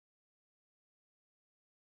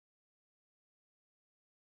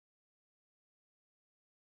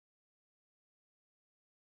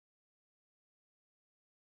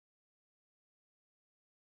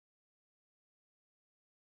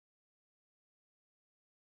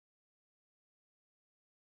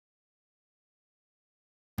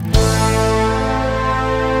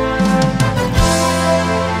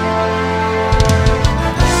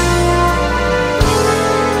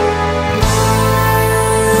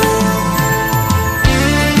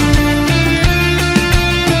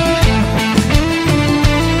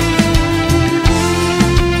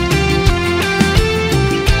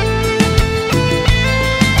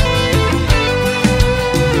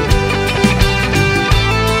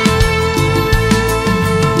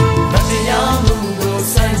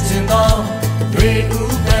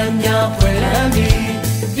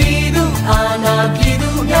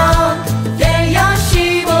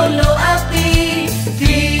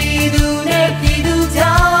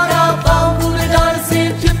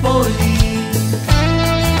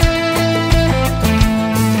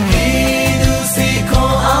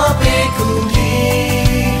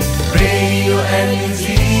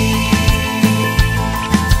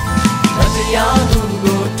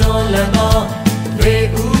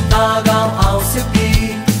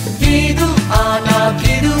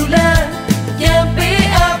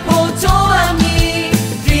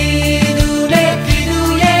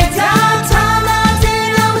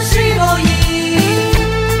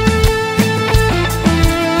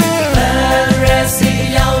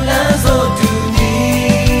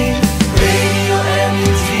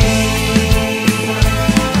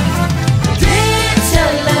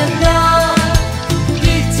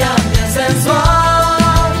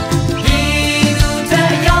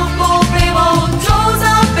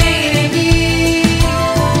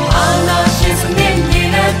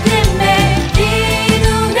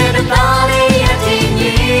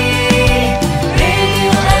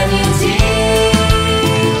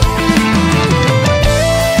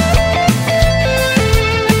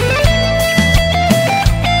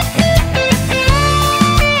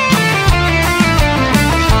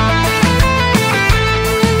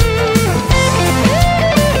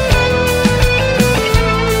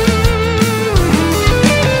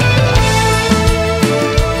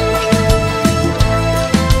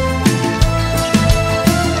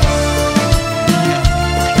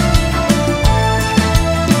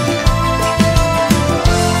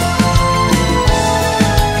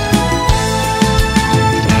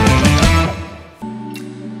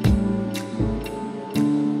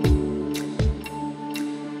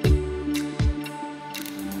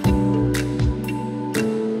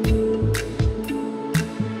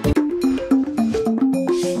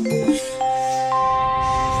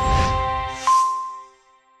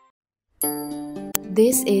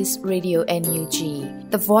is Radio NUG,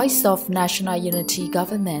 the voice of National Unity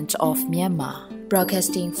Government of Myanmar,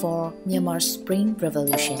 broadcasting for Myanmar's Spring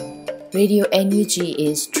Revolution. Radio NUG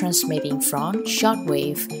is transmitting from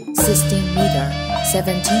shortwave 16 meter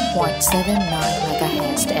 17.79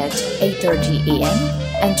 MHz at 8:30 AM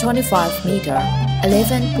and 25 meter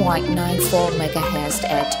 11.94 MHz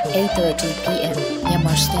at 8:30 PM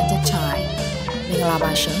Myanmar Standard Time. မင်္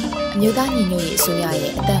ဂလာပါရှင်။မြို့သားညီညွတ်ရေးအစိုး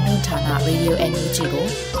ရရဲ့အသံလွှင့်ဌာန Radio NUG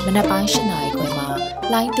ကိုမနက်ပိုင်း 8 နာရီခွဲမှာ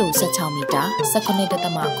လိုင်းတူ16မီတာ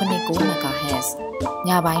19.89 MHz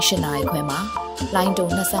ညပိုင်း 8 နာရီခွဲမှာလိုင်းတူ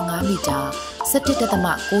25မီတာ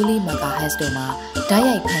17.94 MHz တို့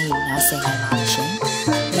မှာဓာတ်ရိုက်ဖမ်းယူနားဆင်နိုင်ပါရှင်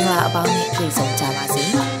။မင်္ဂလာအပေါင်းနဲ့ပြည့်စုံကြပါစေ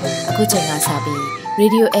။အခုချိန်ကစပြီး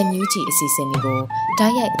Radio NUG အစီအစဉ်လေး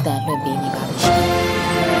ကိုဓာတ်ရိုက်အသံလွှင့်ပေးနေပါပြီရှင်။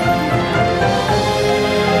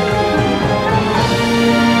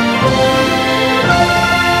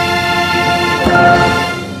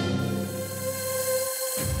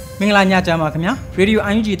မင်္ဂလာညချမ်းပါခင်ဗျာရေဒီယို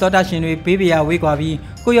UNG သောတာရှင်တွေဘေးပရာဝေးကွာပြီး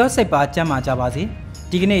ကိုရောစိတ်ပါကြ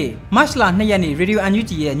မ်းမာကြပါစေဒီကနေ့မတ်လ2ရက်နေ့ရေဒီယို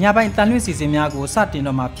UNG ရဲ့ညပိုင်းတန်လွှင့်စီစဉ်များကိုစ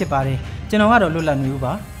တင်တော့မှာဖြစ်ပါတယ်ကျွန်တော်ကတော့လွတ်လပ်နေဦး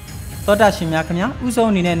ပါသောတာရှင်များခင်ဗျာဥဆုံး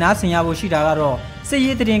အနေနဲ့နားဆင်ရဖို့ရှိတာကတော့စစ်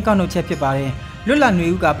ရေးသတင်းကောက်နှုတ်ချက်ဖြစ်ပါတယ်လွတ်လပ်နေ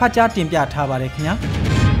ဦးကဖတ်ကြားတင်ပြထားပါတယ်ခင်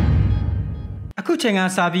ဗျာအခုချိန်က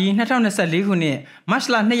စပြီး2024ခုနှစ်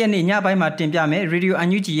မတ်လ2ရက်နေ့ညပိုင်းမှာတင်ပြမယ်ရေဒီယို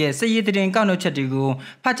UNG ရဲ့စစ်ရေးသတင်းကောက်နှုတ်ချက်တွေကို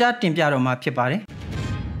ဖတ်ကြားတင်ပြတော့မှာဖြစ်ပါတယ်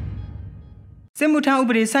စစ်မှုထမ်း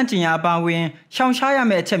ဥပဒေစန့်ကျင်ရာအပါအဝင်ရှောင်ရှားရ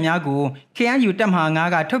မယ့်အချက်များကို KNU တပ်မဟာ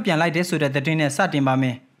9ကထုတ်ပြန်လိုက်တဲ့ဆိုတဲ့သတင်းနဲ့စတင်ပါမ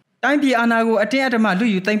ယ်။တိုင်းပြည်အာဏာကိုအတင်းအဓမ္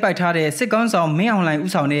မလူယူသိမ်းပိုက်ထားတဲ့စစ်ကောင်ဆောင်မင်း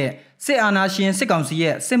အောင်လှိုင်ဦးဆောင်တဲ့စစ်အာဏာရှင်စစ်ကောင်စီ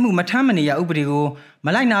ရဲ့စစ်မှုမထမ်းမနေရဥပဒေကိုမ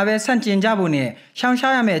လိုက်နာပဲစန့်ကျင်ကြဖို့နဲ့ရှောင်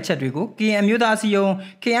ရှားရမယ့်အချက်တွေကို KN အမျိုးသားအစည်းအရုံး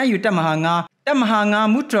KNU တပ်မဟာ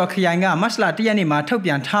9မူတရခရိုင်ကမတ်လ1ရက်နေ့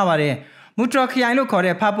မှာထုတ်ပြန်ထားပါတယ်။မူတရခရိုင်လို့ခေါ်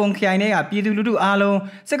တဲ့ဖာပုံခရိုင်ထဲကပြည်သူလူထုအားလုံး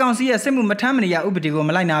စစ်ကောင်စီရဲ့စစ်မှုမထမ်းမနေရဥပဒေ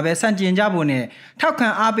ကိုမလိုက်နာပဲစန့်ကျင်ကြဖို့နဲ့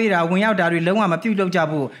ထောက်ခံအားပေးတာဝင်ရောက်တာတွေလုံးဝမ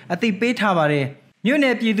ပြုလုပ်ကြဖို့အသိပေးထားပါတယ်။မြို့န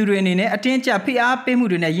ယ်ပြည်သူတွေအနေနဲ့အတင်းကျပ်ဖိအားပေး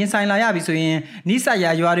မှုတွေနဲ့ရင်ဆိုင်လာရပြီဆိုရင်နိစ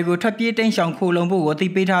ရာရွာတွေကိုထွက်ပြေးတိမ်းရှောင်ခိုလုံဖို့ကိုအသိ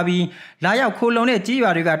ပေးထားပြီးလာရောက်ခိုလုံတဲ့ကြေး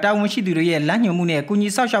ရွာတွေကတာဝန်ရှိသူတွေရဲ့လမ်းညွှန်မှုနဲ့ကုညီ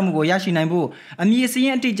ဆောက်ရှောက်မှုကိုရရှိနိုင်ဖို့အမည်စရ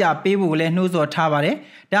င်းအတိအကျပေးဖို့လည်းနှိုးဆော်ထားပါတယ်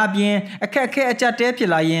။ဒါအပြင်အခက်အခဲ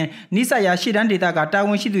အကျပ်တဲဖြစ်လာရင်နိစရာရှေ့တန်းဒေသကတာဝ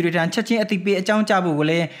န်ရှိသူတွေထံချက်ချင်းအသိပေးအကြောင်းကြားဖို့ကို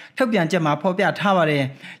လည်းထုတ်ပြန်ချက်မှာဖော်ပြထားပါတယ်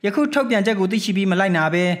။ယခုထုတ်ပြန်ချက်ကိုသိရှိပြီးမ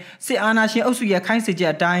လိုက်နာဘဲစစ်အာဏာရှင်အုပ်စုရဲ့ခို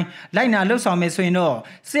င်းစေချက်အတိုင်းလိုက်နာလှုပ်ဆောင်မယ်ဆိုရင်တော့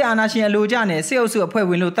စစ်အာဏာရှင်အလိုကျနဲ့စစ်အုပ်စုအဖွဲ့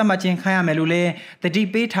ဝင်လို့သတ်မှတ်ခြင်းခံရမယ်လို့လည်းတတိ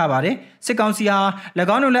ပေးထားပါတယ်။စစ်ကောင်စီဟာ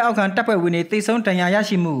၎င်းတို့လက်အောက်ခံတပ်ဖွဲ့ဝင်တွေတိတ်ဆုံးတန်ရာရ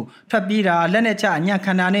ရှိမှုထွက်ပြေးတာလက်နက်ချအညံ့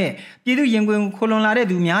ခံတာနဲ့ပြည်သူရင်ခွင်ခိုလွန်လာတဲ့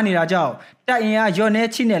သူများနေတာကြောင့်တပ်အင်အားရော့နေ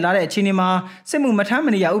ချိနဲ့လာတဲ့အခြေအနေမှာစစ်မှုမထမ်း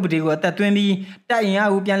မနေရဥပဒေကိုအသက်သွင်းပြီးတပ်အင်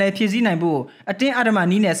အားကိုပြန်လည်ဖြည့်ဆည်းနိုင်ဖို့အတင်းအဓမ္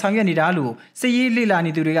မနည်းနဲ့ဆောင်ရွက်နေတာလို့စစ်ရေးလေ့လာ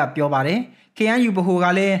နေသူတွေကပြောပါတယ်KNU ဗဟို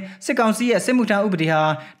ကလည်းစစ်ကောင်စီရဲ့စစ်မှုထမ်းဥပဒေဟာ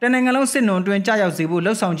တနိုင်ငံလုံးစစ်နုံတွင်ကြား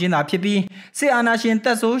ရောက်စေဖို့လှုံ့ဆော်ခြင်းသာဖြစ်ပြီးစစ်အာဏာရှင်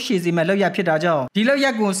တပ်ဆိုးရှည်စီမဲ့လောက်ရဖြစ်တာကြောင့်ဒီလောက်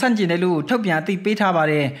ရက်ကိုဆန့်ကျင်တယ်လို့ထုတ်ပြန်အသိပေးထားပါ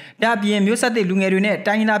တယ်။ဒါ့အပြင်မျိုးဆက်သစ်လူငယ်တွေနဲ့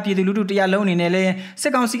တိုင်းရင်းသားပြည်သူလူထုတရားလုံးအနေနဲ့လည်းစ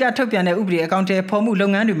စ်ကောင်စီကထုတ်ပြန်တဲ့ဥပဒေအကောင့်ထဲဖော်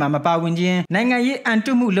မှုလုပ်ငန်းတွေမှာမပါဝင်ခြင်းနိုင်ငံရေး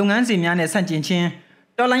အန်တုမှုလုပ်ငန်းစဉ်များနဲ့ဆန့်ကျင်ခြ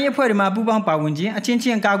င်းတော်လိုင်းရဲ့ဖွဲ့တွေမှာပူးပေါင်းပါဝင်ခြင်းအချ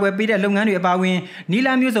င်းချင်းကာကွယ်ပေးတဲ့လုပ်ငန်းတွေအပါအဝင်နီ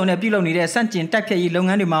လာမျိုးစုံနဲ့ပြုလုပ်နေတဲ့စန့်ကျင်တိုက်ဖြတ်ရေးလုပ်င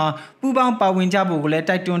န်းတွေမှာပူးပေါင်းပါဝင်ကြဖို့ကိုလည်း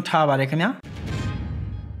တိုက်တွန်းထားပါတယ်ခင်ဗျာ။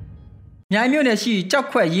မြိုင်မြို့နယ်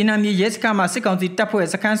ရှိကြောက်ခွက်ရေနံမြေရဲစခန်းမှာစစ်ကောင်စီ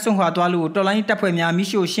တပ်ဖွဲ့စခန်းဆွန့်ခွာသွားလို့တော်လိုင်း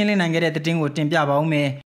တပ်ဖွဲ့များမိရှို့ရှင်းလင်းနိုင်ခဲ့တဲ့တဲ့တင်ကိုတင်ပြပါဦးမယ်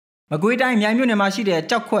။မကွေးတိုင်းမြိုင်မြို့နယ်မှာရှိတဲ့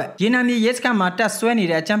ကြောက်ခွက်ရေနံမြေရဲစခန်းမှာတပ်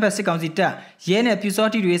ဆွဲနေတဲ့အကြမ်းဖက်စစ်ကောင်စီတပ်ရဲနဲ့ပြူ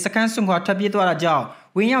စောတိတွေစခန်းဆွန့်ခွာထွက်ပြေးသွားတာကြောင့်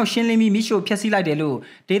ဝင်ရောက်ရှင်းလင်းပြီးမိရှို့ဖျက်ဆီးလိုက်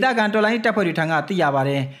တယ်လို့ဒေသခံတော်လိုင်းတပ်ဖွဲ့တွေထံကသိရပါ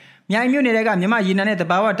တယ်။မြိုင်မြို့နယ်ကမြမရေနံနဲ့တ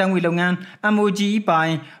ဘာဝတန်းငွေလုပ်ငန်း MOG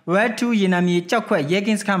ပိုင် Red 2 ရေနံမြေကြောက်ခွက်ရဲက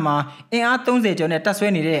င်းစခန်းမှာအင်အား30ကျော်နဲ့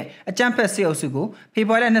တပ်ဆွဲနေတဲ့အကြမ်းဖက်စစ်အုပ်စုကိုဖေ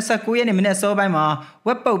ဖော်ဝါရီလ29ရက်နေ့မနေ့စောပိုင်းမှာ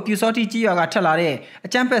ဝက်ပုတ်ပြူစောတိကြီးရွာကထက်လာတဲ့အ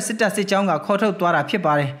ကြမ်းဖက်စစ်တပ်စစ်ကြောင်း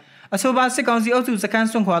ကခေါ်ထုတ်သွားတာဖြစ်ပါတယ်။အဆိုပါစစ်ကောင်စီအုပ်စုစခ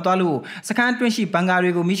န်းဆွန့်ခွာသွားလို့စခန်းတွင်းရှိ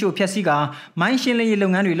ဘန်ကာတွေကိုမိရှို့ဖျက်ဆီးကာမိုင်းရှင်းလင်း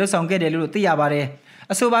ရေးလုပ်ငန်းတွေလှုပ်ဆောင်ခဲ့တယ်လို့သိရပါတယ်။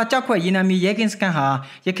အဆိုပါကြောက်ခွက်ရေနံမြေရဲကင်းစခန်းဟာ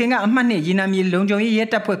ရခိုင်ကအမှတ်2ရေနံမြေလုံခြုံ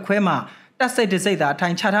ရေးရဲတပ်ဖွဲ့ခွဲမှတပ်စိတ်တစိတ်သာထို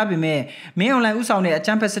င်ချထားပေမဲ့မင်းအွန်လိုင်းဥဆောင်တဲ့အကြ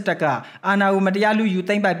မ်းဖက်စစ်တပ်ကအာဏာကိုမတ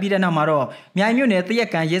ရားလူယူသိမ်းပိုက်ပြီးတဲ့နောက်မှာတော့မြိုင်မြို့နယ်တရက်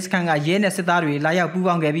ကန်ရဲစခန်းကရဲနဲ့စစ်သားတွေလာရောက်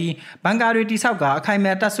ပူးပေါင်းခဲ့ပြီးဘန်ကာတွေတိဆောက်ကအခိုင်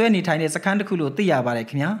အမာတပ်ဆွဲနေထိုင်တဲ့စခန်းတစ်ခုလို့သိရပါ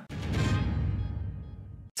တယ်ခင်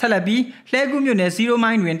ဗျာဆက်လက်ပြီးလှဲကူးမြို့နယ်0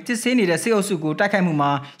မိုင်းတွင်တစ်ဆင်းနေတဲ့စစ်အုပ်စုကိုတိုက်ခိုက်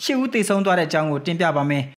မှုမှာ10ဦးသေဆုံးသွားတဲ့အကြောင်းကို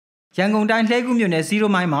တင်ပြပါမယ်ရန်ကုန်တိုင်းလှဲကူးမြို့နယ်0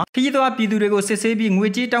မိုင်းမှာခရီးသွားပြည်သူတွေကိုစစ်ဆေးပြီးငွေ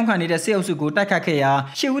ကြေးတောင်းခံနေတဲ့စစ်အုပ်စုကိုတိုက်ခတ်ခဲ့ရာ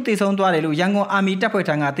10ဦးသေဆုံးသွားတယ်လို့ရန်ကုန်အာမီ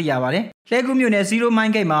တပ်ဖွဲ့ထံကသိရပါတယ်။လှဲကူးမြို့နယ်0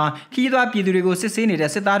မိုင်းဂိတ်မှာခရီးသွားပြည်သူတွေကိုစစ်ဆေးနေတဲ့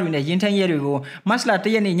စစ်သားတွေနဲ့ရင်ထမ်းရဲတွေကိုမတ်လ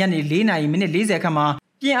1ရက်နေ့ညနေ4:40ခန့်မှာ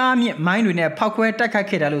ပြင်းအားမြင့်မိုင်းတွေနဲ့ဖောက်ခွဲတိုက်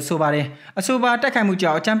ခိုက်ခဲ့တယ်လို့ဆိုပါတယ်အဆိုပါတိုက်ခိုက်မှုကြော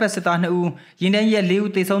င့်အကြမ်းဖက်စစ်သား2ဦးရင်ထဲရဲ4ဦး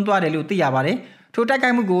သေဆုံးသွားတယ်လို့သိရပါတယ်ထိုတိုက်ခို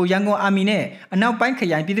က်မှုကိုရန်ကုန်အာမီနဲ့အနောက်ပိုင်း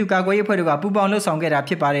ခရိုင်ပြည်သူ့ကာကွယ်ရေးအဖွဲ့တို့ကပူးပေါင်းလှုပ်ဆောင်ခဲ့တာဖြ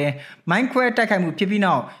စ်ပါတယ်။မိုင်းခွဲတိုက်ခိုက်မှုဖြစ်ပြီး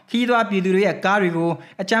နောက်ခီးသွွားပြည်သူတွေရဲ့ကားတွေကို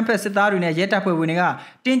အကြမ်းဖက်စစ်သားတွေနဲ့ရဲတပ်ဖွဲ့ဝင်တွေ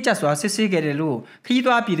ကတင်းကျပ်စွာစစ်ဆေးခဲ့တယ်လို့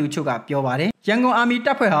ခီးသွွားပြည်သူချုပ်ကပြောပါတယ်။ရန်ကုန်အာမီတ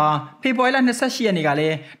ပ်ဖွဲ့ဟာဖေဖော်ဝါရီလ28ရက်နေ့ကလ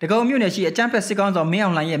ည်းဒဂုံမြို့နယ်ရှိအကြမ်းဖက်စစ်ကောင်ဆောင်မင်း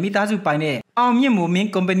အောင်လှိုင်ရဲ့မိသားစုပိုင်တဲ့အောင်မြင့်မိုးမ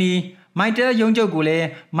င်းကုမ္ပဏီမိုင်းတဲရုံးချုပ်ကိုလည်း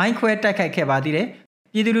မိုင်းခွဲတိုက်ခိုက်ခဲ့ပါသေးတယ်။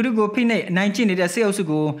ပြည်သူလူထုကိုဖိနှိပ်အနိုင်ကျင့်နေတဲ့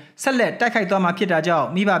စစ်အုပ်စုကိုဆက်လက်တိုက်ခိုက်သွားမှာဖြစ်တာကြောင့်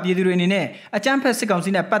မိဘပြည်သူတွေအနေနဲ့အကြမ်းဖက်စစ်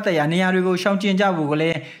ကောင်စီနဲ့ပတ်သက်ရာနေရာတွေကိုရှောင်ကျဉ်ကြဖို့ကိုလ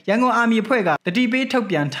ည်းရန်ကုန်အာမီအဖွဲ့ကတတိပေးထုတ်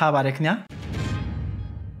ပြန်ထားပါတယ်ခင်ဗျာ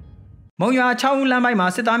မုံရွာ6ဦးလမ်းပိုင်း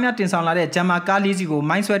မှာစစ်သားများတင်ဆောင်လာတဲ့ဂျမ်မာကား၄စီးကို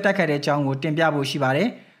မိုင်းဆွဲတိုက်ခိုက်တဲ့အကြောင်းကိုတင်ပြဖို့ရှိပါတယ်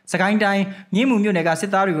စကိုင်းတိုင်းမြင်းမူမြို့နယ်ကစစ်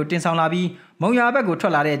သားတွေကိုတင်ဆောင်လာပြီးမုံရွာဘက်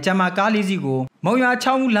ကိုထွက်လာတဲ့ဂျမ်မာကား၄စီးကိုမုံရွာ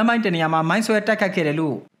6ဦးလမ်းပိုင်းတနေရာမှာမိုင်းဆွဲတိုက်ခိုက်ခဲ့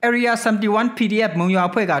တယ်လို့ Area 71 PDF မုံရွာ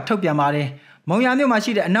အဖွဲ့ကထုတ်ပြန်ပါတယ်မုံရွာမြို့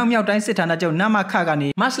မှာရှိတဲ့အနောက်မြောက်တိုင်းစစ်ဌာနချုပ်နမခကနေ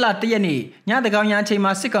မတ်လ1ရက်နေ့ညတကောင်ရအချိန်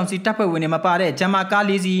မှာစစ်ကောင်စီတပ်ဖွဲ့ဝင်တွေမပါတဲ့ဂျမ်မာ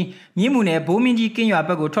ကား၄စီးမြင်းမူနယ်ဘိုးမင်းကြီးကင်းရွာ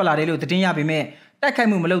ဘက်ကိုထွက်လာတယ်လို့သတင်းရပေမဲ့တိုက်ခိုက်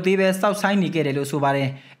မှုမလုပ်သေးပဲစောက်ဆိုင်နေခဲ့တယ်လို့ဆိုပါတယ်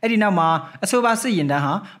။အဲ့ဒီနောက်မှာအဆိုပါစစ်ရင်တ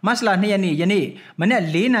န်းဟာမတ်လ2ရက်နေ့ယနေ့မနက်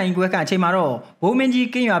4နာရီခွဲခန့်အချိန်မှာတော့ဘိုးမင်းကြီး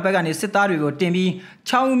ကင်းရွာဘက်ကနေစစ်သားတွေကိုတင်ပြီး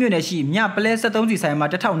6ဦးမြို့နယ်ရှိမြပလဲ73စီဆိုင်မှာ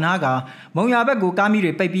တထောက်နားကမုံရွာဘက်ကိုကားမီး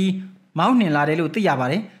တွေပိတ်ပြီးမောင်းနှင်လာတယ်လို့သိ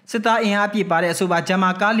ရပါတယ်စစ်သားအင်အားပြည့်ပါတဲ့အဆိုပါဂျမ်မာ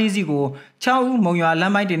ကား၄စီးကို6ဦးမုံရွာ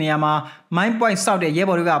လမ်းပိုင်းတင်နေရာမှာမိုင်းပွိုင်းဆောက်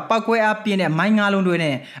တဲ့ရဲဘော်တွေကပောက်ကွဲအားပြင်းတဲ့မိုင်း9လုံး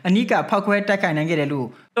တွေနဲ့အနီးကဖောက်ခွဲတိုက်ခိုက်နိုင်ခဲ့တယ်လို့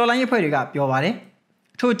တော်လိုင်းအဖွဲ့တွေကပြောပါတယ်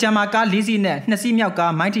ထိုဂျမ်မာကား၄စီးနဲ့2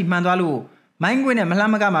စီးမြောက်ကားမိုင်းထိမှန်သွားလို့မိုင်းကွင်းနဲ့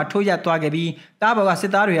မလှမ်းမကမှထိုးရသွားခဲ့ပြီးကားပေါ်က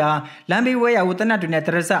စစ်သားတွေဟာလမ်းဘေးဝဲရဝတနတ်တွေနဲ့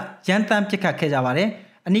တရစရန်တမ်းပစ်ခတ်ခဲ့ကြပါတယ်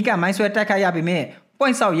အနီးကမိုင်းဆွဲတိုက်ခိုက်ရပေမဲ့ပွို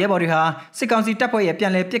င်းဆောက်ရဲဘော်တွေဟာစစ်ကောင်စီတပ်ဖွဲ့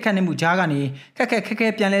ရဲ့ပြန်လည်ပစ်ခတ်နေမှုကြားကနေ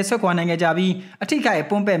ခက်ခဲပြန်လည်ဆွတ်ခွာနိုင်ခဲ့ကြပြီးအထိခိုက်အ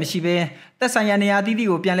ပွန်းပဲ့မရှိဘဲသက်ဆိုင်ရာနေရာအသီး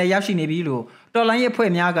သီးကိုပြန်လည်ရောက်ရှိနေပြီလို့တော်လိုင်းရဲ့အဖွဲ့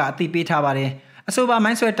များကအသိပေးထားပါတယ်အ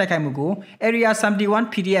ဆိုပါမိုင်းဆွဲတိုက်ခိုက်မှုကို Area 71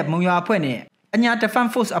 PDF မုံရွာအဖွဲ့နဲ့အညာ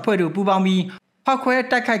Defense Force အဖွဲ့တို့ပူးပေါင်းပြီးဖောက်ခွဲ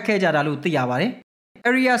တိုက်ခိုက်ခဲ့ကြတာလို့သိရပါတယ်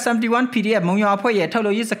Area 71 PDF မုံရွာအဖွဲ့ရဲ့ထုတ်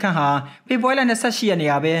လုပ်ရေးစခန်းဟာဖေဖော်ဝါရီလ28ရက်နေ့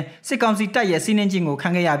ကပဲစစ်ကောင်စီတပ်ရဲ့စီးနှင်းခြင်း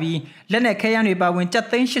ကိုခံခဲ့ရပြီးလက်နက်ခဲယမ်းတွေပါ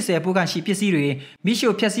ဝင်ကျပ်သိန်း80ပိုးခန့်ရှိပစ္စည်း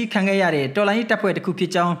တွေမိရှို့ဖျက်ဆီးခံခဲ့ရတဲ့တော်လိုင်းရေးတပ်ဖွဲ့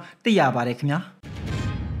တစ်ခုဖြစ်ကြောင်းသိရပါတယ်ခင်ဗျာ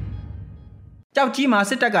ကြောက်ကြီး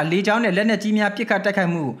မှာစစ်တပ်ကလေကြောင်းနဲ့လက်နက်ကြီးများပစ်ခတ်တိုက်ခို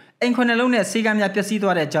က်မှုအိမ်9လုံးနဲ့ဆေးကမ်းများပျက်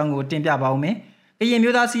စီးသွားတဲ့အကြောင်းကိုတင်ပြပါဦးမယ်က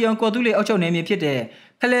ရင်မျိုးသားစီရင်ကော်တူးလေအုပ်ချုပ်နယ်မြေဖြစ်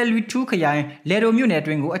တဲ့ဖလဲလူထူးခရိုင်လေဒိုမြို့နယ်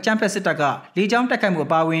အတွင်းကိုအကြမ်းဖက်စစ်တပ်ကလေကြောင်းတိုက်ခိုက်မှုအ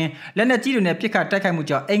ပါအဝင်လက်နက်ကြီးတွေနဲ့ပစ်ခတ်တိုက်ခိုက်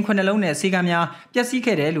မှုကြောင့်အိမ်9လုံးနဲ့ဆေးကမ်းများပျက်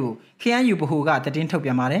စီးခဲ့တယ်လို့ KNU ဗဟိုကသတင်းထုတ်ပြ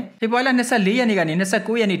န်ပါတယ်။ဖေဖော်ဝါရီလ24ရက်နေ့ကနေ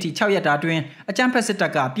29ရက်နေ့ထိ6ရက်တာအတွင်းအကြမ်းဖက်စစ်တ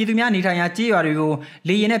ပ်ကပြည်သူများနေထိုင်ရာကြေးရွာတွေ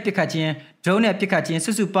ကိုလေယာဉ်နဲ့ပစ်ခတ်ခြင်းဒရုန်းနဲ့ပစ်ခတ်ခြ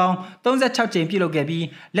င်းစုစုပေါင်း36ကြိမ်ပြုလုပ်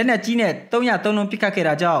ခဲ့ပြီးလက်နက်ကြီးနဲ့303လုံးပစ်ခတ်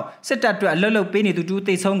ခဲ့တာကြောင့်စစ်တပ်အတွက်အလွတ်လွတ်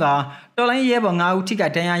ပေးနေသူတူသေဆုံးကတော်လိုင်းရဲဘော်9ဦးထိ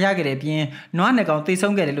ခိုက်ဒဏ်ရာရခဲ့တဲ့ပြင်နွားနယ်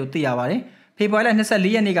ကောင်သေဆုံးခဲ့တယ်လို့သိရပါတယ်။ဖေဖော်ဝါရီလ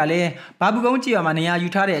24ရက်နေ့ကလည်းဘာဘူးကုန်းကြေးရွာ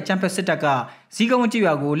မှာနေရာယူထားတဲ့အကြမ်းဖက်စစ်တပ်ကဇီးကု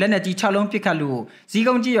န်းကြေးရွာကိုလက်နက်ကြီး6လုံးပစ်ခတ်လို့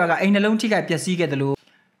ဇီးကုန်းကြေးရွာကအိမ်နှလုံးထိခိုက်ပျက်စီးခဲ့တယ်လို့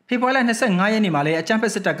ဖေဖော်ဝါရီလ25ရက်နေ့မှာလည်းအကြမ်းဖက်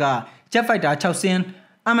စစ်တပ်က Jet Fighter 6စင်း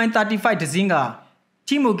MI-35 ဒဇင်းက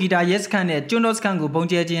ချီမိုဂီတာရဲစခန်းနဲ့ကျွန်းတော်စခန်းကို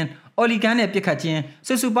ပုံကျဲခြင်းအော်လီဂန်နဲ့ပစ်ခတ်ခြင်း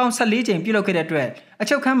စုစုပေါင်း14ကြိမ်ပြုလုပ်ခဲ့တဲ့အတွက်အ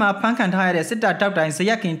ချုပ်ခန်းမှာဖမ်းခံထားရတဲ့စစ်တပ်တောက်တိုင်ဇ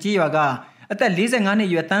ရက်ခင်ကြေးရွာကအသက်45နှစ်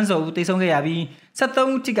အရွယ်တန်းစော်ဦးသေဆုံးခဲ့ရပြီး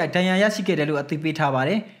73ဦးထိခိုက်ဒဏ်ရာရရှိခဲ့တယ်လို့အသိပေးထားပါတ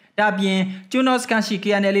ယ်။ဒါပြင်ကျွန်းတော်စခန်းရှိ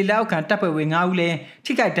KNL လက်အောက်ခံတပ်ဖွဲ့ဝင်9ဦးလည်း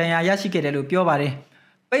ထိခိုက်ဒဏ်ရာရရှိခဲ့တယ်လို့ပြောပါတယ်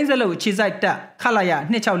။ပိန်းစလုံးခြေစိုက်တပ်ခလာရ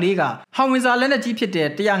264ကဟောင်ဝင်စာလက်နက်ကြီးဖြစ်တဲ့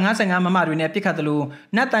155မမတွေနဲ့ပစ်ခတ်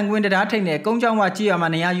တယ်လို့နတ်တန်ကွင်းတရားထိပ်နဲ့ကုန်းချောင်းဝကြေးရွာမှာ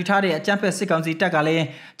နေရာယူထားတဲ့အကြမ်းဖက်စစ်ကောင်စီတပ်ကလည်း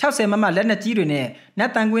60မမလက်နက်ကြီးတွေနဲ့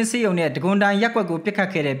နတ်တန်ကွင်းစေးရုံနဲ့ဒဂွန်တိုင်းရက်ကွက်ကိုပစ်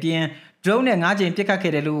ခတ်ခဲ့တဲ့ပြင်ဒရုန်းနဲ့9ကြိမ်ပစ်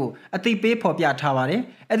ခတ်ခဲ့တယ်လို့အသိပေးဖော်ပြထားပါတယ်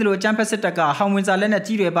။အဲ့ဒါလိုအကြမ်းဖက်စစ်တပ်ကဟောင်ဝင်စာလက်နက်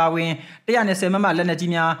ကြီးတွေပါဝင်120မမလက်နက်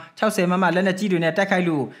ကြီးများ60မမလက်နက်ကြီးတွေနဲ့တိုက်ခိုက်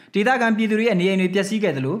လို့ဒေသခံပြည်သူတွေရဲ့နေအိမ်တွေပျက်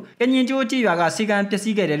စီးခဲ့တယ်လို့ကညင်ကျိုးကြေးရွာကစီကံပျက်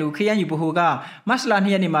စီးခဲ့တယ်လို့ KNU ဗဟိုကမတ်လ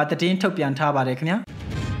2ရက်နေ့မှာသတင်းထုတ်ပြန်ထားပါတယ်ခင်ဗျာ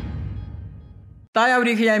။တာယာ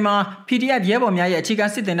ဝတီခရိုင်မှာ PDF ရဲဘော်များရဲ့အ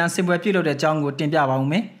ခြေခံစစ်တင်တန်းစင်ပွဲပြုလုပ်တဲ့အကြောင်းကို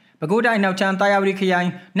တင်ပြပါဦးမယ်။ပဲခူးတိုင်းနောက်ချမ်းတာယာဝတီခရို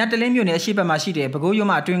င်နတ်တလင်းမြို့နယ်အရှိတ်ဘက်မှာရှိတဲ့ပဲ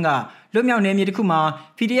ခူးရုံးမအတွင်းကလွတ်မြောက်နယ်မြေတစ်ခုမှာ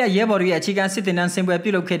PDF ရဲဘော်တွေရဲ့အခြေခံစစ်တင်တန်းစင်ပွဲ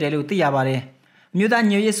ပြုလုပ်ခဲ့တယ်လို့သိရပါတယ်။မြို့သား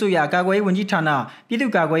ညွေရေးဆိုရကာကွယ်ရေးဝန်ကြီးဌာနပြည်သူ့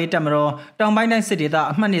ကာကွယ်ရေးတပ်မတော်တောင်ပိုင်းတိုင်းစစ်ဒေသ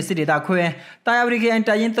အမှတ်2စစ်ဒေသခွဲတာယာဝတီခရိုင်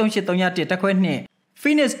တိုင်းရင်း3831တပ်ခွဲ2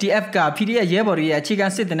 Phoenix DF က PDF ရဲဘော်တွေရဲ့အခြေခံ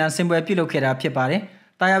စစ်တင်တန်းစင်ပွဲပြုလုပ်ခဲ့တာဖြစ်ပါတယ်။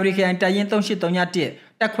တာယာဝတီခရိုင်တိုင်းရင်း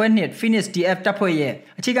3831တပ်ခွဲ2 Phoenix DF တပ်ဖွဲ့ရဲ့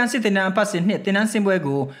အခြေခံစစ်တင်တန်းအပတ်စဉ်2တင်တန်းစင်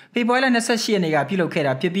ပွဲကိုဖေဖော်ဝါရီလ28ရက်နေ့ကပြုလုပ်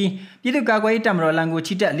ခဲ့တာဖြစ်ပြီးပြည်သူ့ကာကွယ်ရေးတပ်မတော်လန်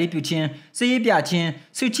ကိုချီတက်လေးပြုခြင်းစစ်ရေးပြခြ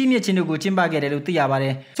င်းစုချီးမြင့်ခြင်းတို့ကိုကျင်းပခဲ့တယ်လို့သိရပါတ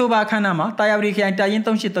ယ်။ဆိုပါအခမ်းအနားမှာတာယာဝတီခရိုင်တိုင်းရင်း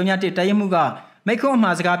3831တပ်ရင်းမှုက မိခွန်းအ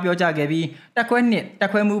မှားစကားပြောကြခဲ့ပြီးတက်ခွဲနှစ်တ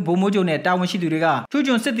က်ခွဲမှုဗိုလ်မှူးချုပ်နဲ့တာဝန်ရှိသူတွေကထူး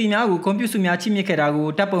ချွန်စစ်သည်များကိုကွန်ပျူတာများချိမြစ်ခဲ့တာကို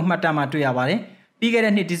တပ်ပုံမှတ်တမ်းမှာတွေ့ရပါတယ်။ပြီး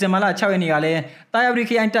ခဲ့တဲ့နှစ်ဒီဇင်ဘာလ6ရက်နေ့ကလည်းတာယာဝတီ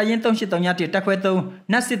ခရိုင်တပ်ရင်း3831တက်ခွဲ3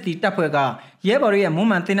နတ်စစ်သည်တပ်ဖွဲ့ကရဲဘော်တွေရဲ့မွမ်း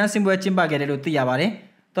မံသင်တန်းဆင်းပွဲကျင်းပခဲ့တယ်လို့သိရပါတယ်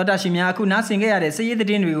။သောတာရှင်များအခုနားဆင်ခဲ့ရတဲ့စစ်ရေးသ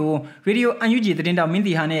တင်းတွေကို RadioNUG သတင်းတောက်မင်း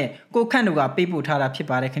တီဟာနဲ့ကိုခန့်တို့ကပေးပို့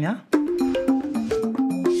ထားတာဖြစ်ပါတယ်ခင်ဗျာ။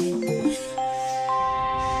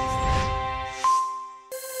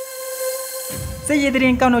စစ်ရေးသတ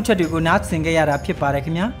င်းကောက်နှုတ်ချက်တွေကိုနားဆင်ခဲ့ရတာဖြစ်ပါတယ်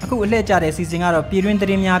ခင်ဗျာအခုအလှည့်ကျတဲ့စီစဉ်ကတော့ပြည်တွင်းသ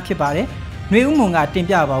တင်းများဖြစ်ပါတယ်ຫນွေဦးမုံကတင်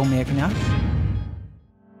ပြပါဦးမယ်ခင်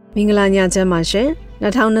ဗျာမင်္ဂလာညချမ်းပါရှင်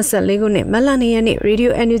2024ခုနှစ်မတ်လ2ရက်နေ့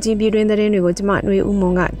RadioNUG ပြည်တွင်းသတင်းတွေကိုကျွန်မຫນွေဦး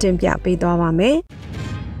မုံကတင်ပြပေးသွားပါ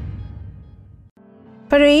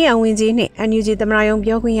မယ်ပရိယဝန်ကြီးနှင့် NUG သမ္မ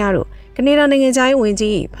တရုံးပြောခွင့်ရတို့ကနေဒါနိုင်ငံသား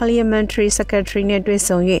ဝန်ကြီး Parliamentary Secretary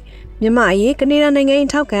နဲ့တွေ့ဆုံ၍မြန်မာအရေးကနေဒါနိုင်ငံ၏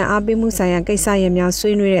ထောက်ခံအားပေးမှုဆိုင်ရာကိစ္စ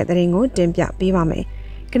ရပ်များဆွေးနွေးတဲ့သတင်းကိုတင်ပြပေးပါမယ်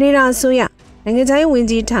။ကနေဒါအစိုးရနိုင်ငံသားဝန်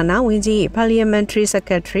ကြီးဌာနဝန်ကြီး Parliamentary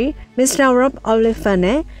Secretary Mr. Rob Oliver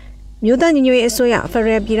နဲ့မြို့သားညီညွတ်ရေးအစိုးရဖက်ဒ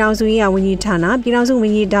ရယ်ပြည်ထောင်စုရေးဝန်ကြီးဌာနပြည်ထောင်စု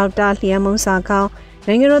ဝန်ကြီးဒေါက်တာလျံမုံစာကောင်း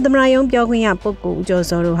နိုင်ငံတော်သမ္မတရုံးပြောခွင့်ရပုဂ္ဂိုလ်ဦးကျော်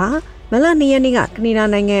စောတို့ဟာမလ2ရက်နေ့ကကနေဒါ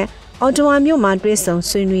နိုင်ငံအော်တိုဝါမြို့မှာတွေ့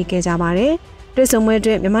ဆုံဆွေးနွေးခဲ့ကြပါတယ်။တွေ့ဆုံပွဲတွ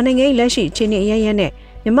င်မြန်မာနိုင်ငံ၏လက်ရှိအခြေအနေအရရက်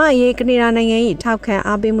နဲ့မြန်မာအရေးကနေဒါနိုင်ငံ၏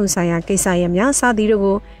ထောက်ခံအားပေးမှုဆိုင်ရာကိစ္စရပ်များစ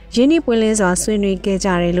သည်တို့ကိုရင်းနှီးပွင့်လင်းစွာဆွေးနွေး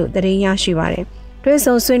ခဲ့ကြတယ်လို့သတင်းရရှိပါတယ်။တွေ့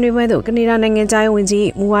ဆုံဆွေးနွေးပွဲသို့ကနေဒါနိုင်ငံသားဝန်ကြီး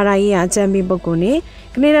မူဝါဒရေးရာအကြံပေးပုဂ္ဂိုလ်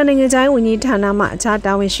နဲ့ကနေဒါနိုင်ငံသားဝန်ကြီးဌာနမှ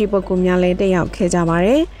အခြားတာဝန်ရှိပုဂ္ဂိုလ်များလည်းတက်ရောက်ခဲ့ကြပါတ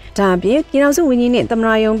ယ်။ဒါအပြင်ပြည်ထောင်စုဝန်ကြီးနှင့်သမ္မ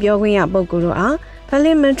တရုံးပြောခွင့်ရပုဂ္ဂိုလ်တို့အား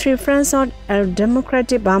Parliamentary Friends of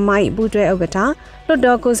Democratic Burma ၏ပူးတွဲဥက္ကဋ္ဌလွှတ်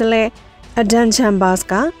တော်ကိုယ်စားလှယ်Adan Chambers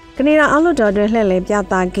ကကနေဒါအောက်လွှတ်တော်တွင်လှည့်လည်ပြ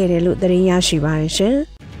သခဲ့တယ်လို့သတင်းရရှိပါတယ်ရှင်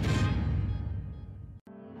။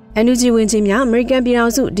 NUG ဝန်ကြီးများ American ပြည်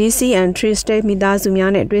ထောင်စု DC and 3 State မိ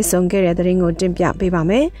သားစုများနဲ့တွေ့ဆုံခဲ့တဲ့သတင်းကိုတင်ပြ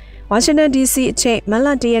ပေးပါမယ်။ Washington DC အချိန်မတ်လ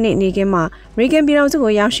1ရက်နေ့ခင်းမှာ American ပြည်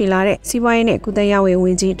ထောင်စုကိုရောက်ရှိလာတဲ့စီးပွားရေးနဲ့ကုသရေး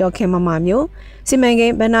ဝန်ကြီးဒေါက်ခင်မမမျိုးစီမံကိ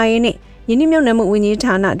န်းဗဏ္ဍာရေးနဲ့ယင်းနှိမ့်မြုပ်နှံမှုဝန်ကြီး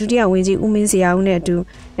ဌာနဒုတိယဝန်ကြီးဦးမင်းစရာဦးနဲ့အတူ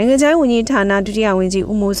နိုင်ငံခြားရေးဝန်ကြီးဌာနဒုတိယဝန်ကြီး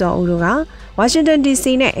ဦးမိုးစောဦးတို့က Washington DC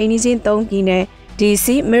နဲ့အိန္ဒိယ3ပြည်နယ် DC,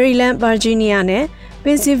 Maryland, Virginia နဲ့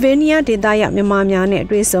Pennsylvania ဒေသရမြန်မာများ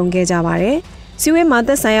နဲ့တွေ့ဆုံခဲ့ကြပါတယ်။စီဝေးမှာ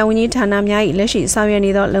သက်ဆိုင်ရာဝန်ကြီးဌာနများ၏လက်ရှိ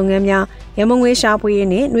ဆောင်ရွက်နေသောလုပ်ငန်းများရမုံငွေရှာဖွေရေး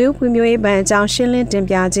နှင့်နှွေဦးဖွံ့ဖြိုးရေးဘဏ်အကြောင်းရှင်းလင်းတင်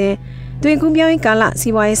ပြခြင်းတွင်ကူးပြောင်းရေးကာ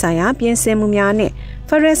လစီးပွားရေးဆိုင်ရာပြင်ဆင်မှုများနှင့်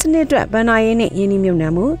Federal စနစ်အတွက်ဗဏ္ဍာရေးနှင့်ယင်းနှိမ့်မြုပ်နှံ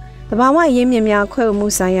မှုတဘာဝရင်းမြစ်များခွဲဝေ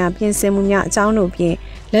မှုဆိုင်ရာပြင်ဆင်မှုများအကြောင်းတို့ဖြ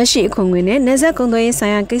င့်လက်ရှိအခွန်ငွေနှင့်နယ်စပ်ကုန်သွယ်ရေးဆို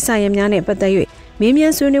င်ရာကိစ္စရပ်များနှင့်ပတ်သက်၍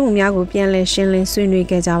မေးမြန်းဆွေးနွေးမှုများကိုပြန်လည်ရှင်းလင်းဆွေးနွေး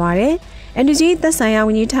ခဲ့ကြပါသည်။ NUG သက်ဆိုင်ရာ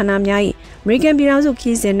ဝန်ကြီးဌာနများ၏အမေရိကန်ပြည်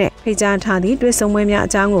ထောင်စုခီးစဉ်နဲ့ဖိတ်ကြားထားသည့်တွေ့ဆုံပွဲများအ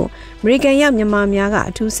ကြောင်းကိုအမေရိကန်ရောက်မြန်မာများက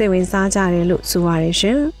အထူးစိတ်ဝင်စားကြတယ်လို့ဆိုပါ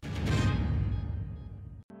ရရှင်။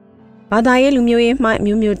ဘာသာရေးလူမျိုး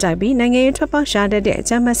ရေးမှမျိုးမျိုးတိုက်ပြီးနိုင်ငံရေးထွက်ပေါက်ရှာတတ်တဲ့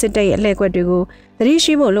အကြမ်းဖက်စစ်တပ်ရဲ့အလှည့်ကွက်တွေကို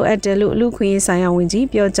သတိရှိဖို့လိုအပ်တယ်လို့လူခွင့်ရေးဆိုင်ရာ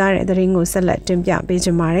ဝန်ကြီးပြောကြားတဲ့သတင်းကိုဆက်လက်တင်ပြပေးကြ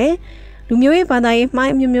ပါမယ်။လူမျိုးရေးဘာသာ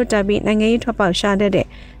ရေးမှမျိုးမျိုးတိုက်ပြီးနိုင်ငံရေးထွက်ပေါက်ရှာတတ်တဲ့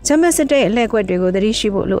ဂျမတ်စစ်တပ်ရဲ့အလှည့်ကွက်တွေကိုသတိရှိ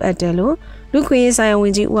ဖို့လိုအပ်တယ်လို့လူခွင့်ရေးဆိုင်ရာ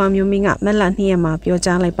ဝန်ကြီးဦးအောင်မျိုးမင်းကမက်လ2ရက်မှာပြော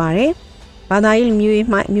ကြားလိုက်ပါတယ်။ဘာသာရေးလူမျိုး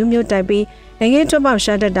ရေးမှမျိုးမျိုးတိုက်ပြီးနိုင်ငံရေးထွက်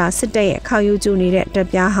ပေါက်ရှာတတ်တာစစ်တပ်ရဲ့ခေါက်ယူကျနေတဲ့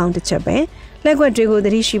တပ်ပြားဟောင်းတစ်ချက်ပဲလှည့်ကွက်တွေကိုသ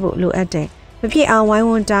တိရှိဖို့လိုအပ်တယ်။မဖြစ်အောင်ဝိုင်း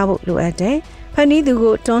ဝန်းတားဖို့လိုအပ်တယ်။ဖန်တီးသူ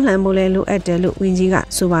ကိုတွန်းလှန်ဖို့လည်းလိုအပ်တယ်လို့ဝန်ကြီး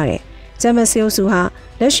ကဆိုပါတယ်။ဂျ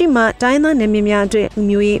မတ်စီအုပ်စုဟာလက်ရှိမှာတိုင်းသားနယ်မြေများအတွက်လူ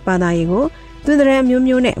မျိုးရေးဘာသာရေးကိုသူတရံမျိုး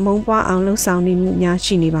မျိုးနဲ့မုံပွားအောင်လှုံ့ဆော်နေမှုများ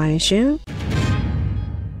ရှိနေပါတယ်ရှင်။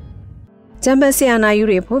ဂျမ်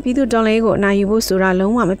ဘတ်ဆီယာနာယူတွေဖို့ပြည်သူတော်လှန်ရေးကိုအနိုင်ယူဖို့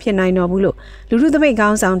ဆိုတာလုံးဝမဖြစ်နိုင်တော့ဘူးလို့လူထုသပိတ်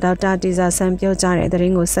ခေါင်းဆောင်ဒေါက်တာတေဇာဆန်းပြောကြားတဲ့သ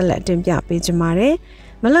တင်းကိုဆက်လက်တင်ပြပေးကြပါမယ်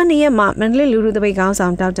။မလ2ရက်မှာမန္တလေးလူထုသပိတ်ခေါင်း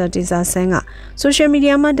ဆောင်ဒေါက်တာတေဇာဆန်းကဆိုရှယ်မီဒီ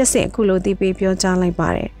ယာမှာတစ်ဆင့်အခုလိုသိပေးပြောကြားလိုက်ပါ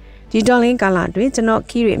တယ်။ဒီတော်လှန်ရေးကာလအတွင်း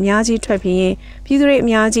ကျွန်တော်ခီးတွေအများကြီးထွက်ပြေးရင်ပြည်သူတွေ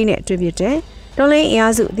အများကြီးနဲ့တွေ့ဖြစ်တယ်။တော်လှန်ရေးအင်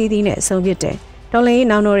အားစုအသီးသီးနဲ့ဆုံးဖြစ်တယ်။တော်လှန်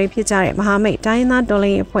ရေးနောင်တော်တွေဖြစ်ကြတဲ့မဟာမိတ်တိုင်းသားတော်လှ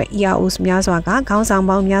န်ရေးအဖွဲ့ EAOs များစွာကခေါင်း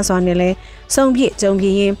ဆောင်ပေါင်းများစွာနဲ့လ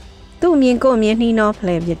ည်းဆုံးဖြတ်ကြုံပြင်းသူ့အမြင်ကိုအမြင်နှီးနှော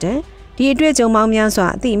ဖလှယ်ဖြစ်တယ်။ဒီအတွေ့အကြုံပေါင်းများ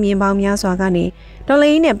စွာအသည့်အမြင်ပေါင်းများစွာ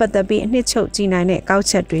ကနေတော်လှန်ရေးနဲ့ပတ်သက်ပြီးအနှစ်ချုပ်ကြည်နိုင်တဲ့ကောက်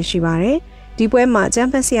ချက်တွေရှိပါတယ်။ဒီပွဲမှာကျ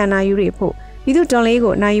န်းဖက်ဆီယာနာယူတွေဖို့ပြည်သူတော်လှန်ရေး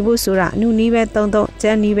ကိုနိုင်ယူဖို့ဆိုတာအနုနီးပဲ33ကျ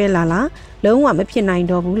န်းနီးပဲလာလုံးဝမဖြစ်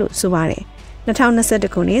နိုင်တော့ဘူးလို့ဆိုပါတယ်။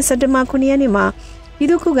2021ခုနှစ်စက်တင်ဘာ9ရက်နေ့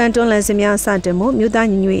မှာပြည်သူ့ခုခံတွန်းလှန်စစ်များစတင်မှုမြို့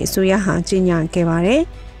သားညီညွတ်ရေးအစိုးရဟာကြေညာခဲ့ပါတယ်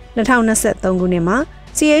။2023ခုနှစ်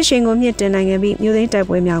မှာစီးရဲရှင်ကိုမြင့်တင်နိုင်ခဲ့ပြီးမြို့သိမ်းတိုက်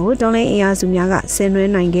ပွဲများကိုတော်လှန်ရေးအင်အားစုများက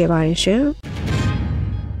ဆင်နွှဲနိုင်ခဲ့ပါတယ်ရှင်။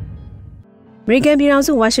အမေရိကန်ပြည်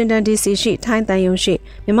ထောင်စုဝါရှင်တန် DC ရှိထိုင်းတန်ယုံရှိ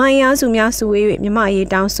မြန်မာအင်အားစုများစုဝေး၍မြန်မာအရေး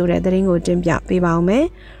တောင်းဆိုတဲ့သတင်းကိုတင်ပြပေးပါောင်းမယ်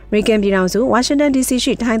။အမေရိကန်ပြည်ထောင်စုဝါရှင်တန် DC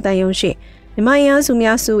ရှိထိုင်းတန်ယုံရှိ မြမအင်အားစု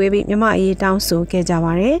များစုဝေးပြီးမြမအရေးတောင်းဆိုခဲ့ကြ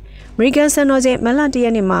ပါတယ်။ American စံတော်ချိန်မလ1ရ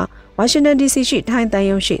က်နေ့မှာ Washington DC ရှိထိုင်းတန်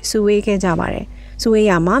ယုံရှိစုဝေးခဲ့ကြပါတယ်။စုဝေး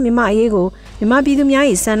ရမှာမြမအရေးကိုမြမပြည်သူများ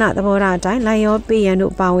၏ဆန္ဒသဘောထားအတိုင်းလိုက်ရောပေးရန်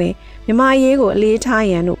တို့ပါဝင်မြမအရေးကိုအလေးထား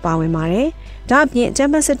ရန်တို့ပါဝင်ပါတယ်။ဒါ့အပြင်ကျ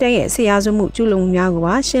န်းမာစစ်တပ်ရဲ့ဆရာစုမှုကျူးလွန်မှုများကို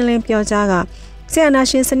ပါရှင်းလင်းပြောကြားကဆရာနာ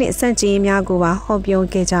ရှင်စနစ်စန့်ကျင်ရေးများကိုပါဟောပြော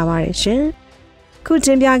ခဲ့ကြပါတယ်ရှင်။ခုတ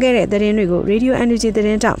င်ပြခဲ့တဲ့သတင်းတွေကို Radio NUG သတ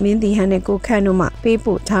င်းတောက်မင်းတီဟန်နဲ့ကိုခန့်တို့မှပေး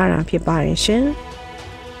ပို့ထားတာဖြစ်ပါတယ်ရှင်။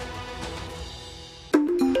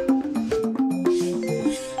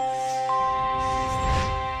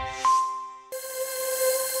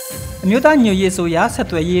အမျိုးသားညွှန်ရေးဆိုရာဆက်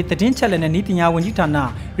သွယ်ရေးသတင်းချက်လက်နဲ့ဤပညာဝန်ကြီးဌာန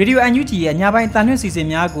Radio NUG ရဲ့ညပိုင်းတန်လွှင့်စီစဉ်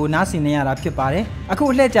များကိုနားဆင်နေရတာဖြစ်ပါတယ်။အခု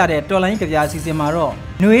အလှည့်ကျတဲ့တော်လိုင်းကဗျာအစီအစဉ်မှာတော့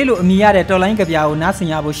ຫນွေလိုအမည်ရတဲ့တော်လိုင်းကဗျာကိုနားဆင်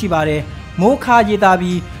ရဖို့ရှိပါတယ်။မိုးခါရေးသား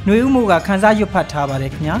ပြီးຫນွေဦးမိုးကခန်းစားရွတ်ဖတ်ထားပါတ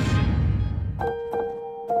ယ်ခင်ဗျာ။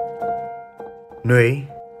ຫນွေ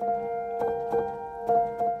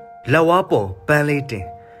လက်ဝါးပေါ်ပန်းလေးတင်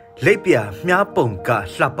လိပ်ပြမြားပုံက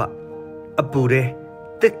လှပအပူတဲ့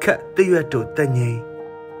တစ်ခတ်တရွတ်တို့တငိမ့်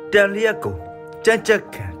တန်လျက်ကိုကြက်ကြက်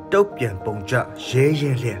ခံတုတ်ပြန်ပုံကြရဲ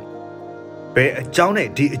ရဲလျက်ဘယ်အကြောင်းနဲ့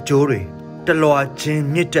ဒီအကျိုးတွေတလွာချင်း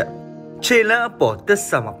မြစ်တက်ခြေလန်းအပေါ်တက်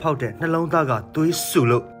ဆာမဖောက်တဲ့နှလုံးသားကသွေးဆူ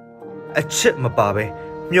လို့အချစ်မပါပဲ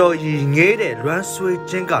မျော်ရည်ငေးတဲ့လွမ်းဆွေး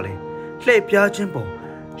ခြင်းကလည်းလှည့်ပြားခြင်းပေါ်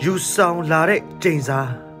ယူဆောင်လာတဲ့ကျိန်စား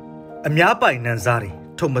အများပိုင်နန်းစားတွေ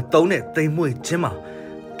ထုံမတုံးတဲ့သိမ်မွေ့ခြင်းမှာ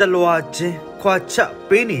တလွာချင်းခွာချ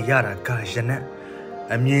ပေးနေရတာကရနက်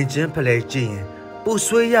အမြင်ချင်းဖလဲကြည့်ရင်ပူ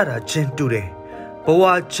ဆွေးရတာချင်းတူတယ်ဘဝ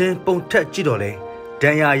ချင်းပုံထက်ကြည့်တော့လေဒ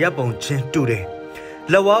ဏ်ရာရပုံချင်းတူတယ်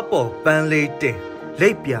လက်ဝါးပေါ်ပန်းလေးတင်လိ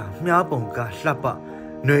ပ်ပြမြားပုံကလှပ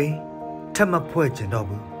ຫນွေထမဖွဲ့ကျင်တော့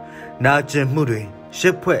ဘူးနာကျင်မှုတွေရ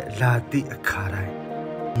စ်ဖွဲ့လာသည့်အခါတိုင်း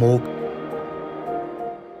မိုး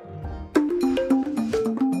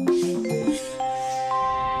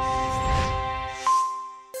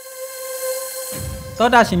သော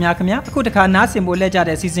တာရှင်များခင်ဗျာအခုတခါနားဆင်ဖို့လက်ကြ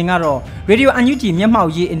တဲ့စီစဉ်ကတော့ Radio NUG မျက်မှော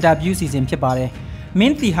က်ရေးအင်တာဗျူးစီစဉ်ဖြစ်ပါတယ်။မ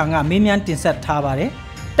င်းတီဟာကမေးမြန်းတင်ဆက်ထားပါတယ်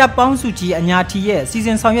။တပ်ပေါင်းစုကြီးအညာထီရဲ့စီစ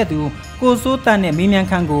ဉ်ဆောင်ရွက်သူကိုစိုးတန်းနဲ့မေးမြန်း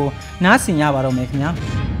ခန်းကိုနားဆင်ရပါတော့မယ်ခင်ဗျာ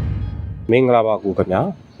။မင်္ဂလာပါကိုခင်ဗျာ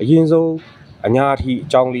။အရင်ဆုံးအညာထီအ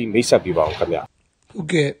ကြောင်းလေးမိတ်ဆက်ပြပါအောင်ခင်ဗျာ။ဟုတ်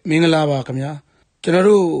ကဲ့မင်္ဂလာပါခင်ဗျာ။ကျွန်တော်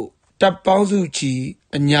တို့တပ်ပေါင်းစုကြီး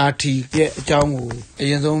အညာထီရဲ့အကြောင်းကိုအ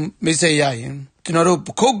ရင်ဆုံးမိတ်ဆက်ရရင်ကျွန်တော်တို့ပ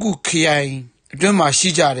ခုတ်ကူခရိုင်အတွင်းမှာရှိ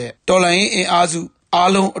ကြတဲ့တော်လိုင်းအင်အားစု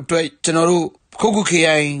အားလုံးအတွက်ကျွန်တော်တို့ပခုတ်ကူခ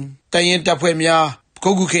ရိုင်တရင်တပ်ဖွဲ့များပခု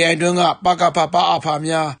တ်ကူခရိုင်တွင်းကပကဖပအဖ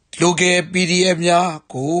များ local PDF များ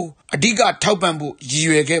ကိုအဓိကထောက်ပံ့ဖို့ရည်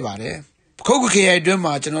ရွယ်ခဲ့ပါတယ်ပခုတ်ကူခရိုင်အတွင်း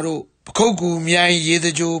မှာကျွန်တော်တို့ပခုတ်ကူမြိုင်ရေတ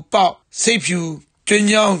ကြိုပေါက်စိတ်ဖြူကျွန်း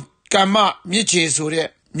ချောင်းကမ္မမြစ်ချေဆိုတဲ့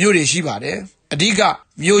မြို့တွေရှိပါတယ်အဓိက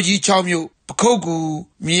မြို့ကြီး6မြို့ပခုတ်ကူ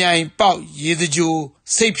မြိုင်ပေါက်ရေတကြို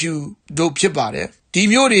စိတ်ဖြူတို့ဖြစ်ပါတယ်ဒီ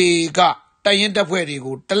မြို့တွေကတိုင်ရင်တပ်ဖွဲ့တွေ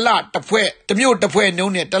ကိုတလတစ်ဖွဲ့တစ်မြို့တစ်ဖွဲ့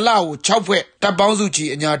နှုံးနဲ့တလကို6ဖွဲ့တပ်ပေါင်းစုကြီး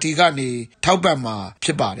အညာတီကနေထောက်ပံ့မှာဖြ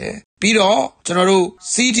စ်ပါတယ်ပြီးတော့ကျွန်တော်တို့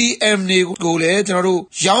CDM တွေကိုလည်းကျွန်တော်တို့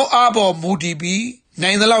ရောင်းအားပေါ်မူတည်ပြီး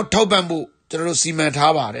နိုင်သလောက်ထောက်ပံ့ဖို့ကျွန်တော်တို့စီမံ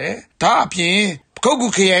ထားပါတယ်ဒါအပြင်ပခုတ်ကူ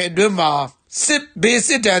ခရိုင်အတွင်းမှာစစ်ဘေးစ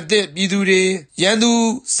စ်တမ်းတဲ့ပြည်သူတွေရန်သူ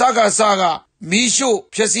စကမီးရှို့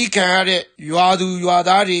ဖျက်ဆီးခံရတဲ့ရွာသူရွာ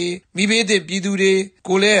သားတွေမိဘတဲ့ပြည်သူတွေ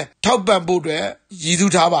ကိုလည်းထောက်ပံ့ဖို့အတွက်ရည်သူ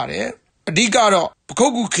ထားပါတယ်အဓိကတော့ပခု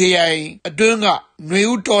တ်ကူခရိုင်အတွင်းကຫນွေ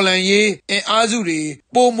ဦးတော်လန်ရေးအင်အားစုတွေ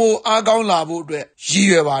ပုံမအားကောင်းလာဖို့အတွက်ရည်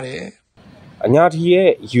ရွယ်ပါတယ်အညာထီရဲ့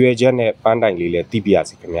ရွယ်ချက်နဲ့ပန်းတိုင်လေးလည်းသိပြရ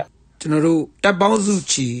စီခင်ဗျကျွန်တော်တို့တပ်ပေါင်းစု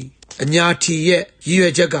ချီအညာထီရဲ့ရည်ရွ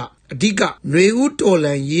ယ်ချက်ကအဓိကຫນွေဦးတော်လ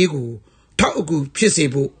န်ရေးကိုထောက်အကူဖြစ်စေ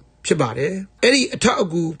ဖို့ဖြစ်ပါတယ်အဲ့ဒီအထောက်အ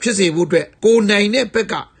ကူဖြစ်စေဖို့အတွက်ကိုနိုင်တဲ့ဘက်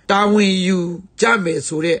ကတာဝန်ယူကြမယ်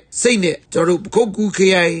ဆိုတဲ့စိတ်နဲ့ကျွန်တော်တို့ပခုတ်ကူခ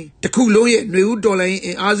ရိုင်တစ်ခုလုံးရဲ့ຫນွေဦးတော်လန်ရေးအ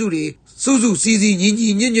င်အားစုတွေစုစုစည်းစည်းညီညီ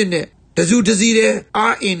ညွတ်ညွတ်နဲ့တစုတစည်းတဲ့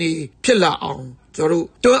အားအင်တွေဖြစ်လာအောင်ကျွန်တော်တို့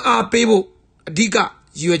တွန်းအားပေးဖို့အဓိကရည်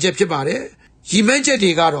ရွယ်ချက်ဖြစ်ပါတယ်ရည်မှန်းချက်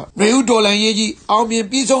တွေကတော့ຫນွေဦးတော်လန်ရေးကြီးအောင်မြင်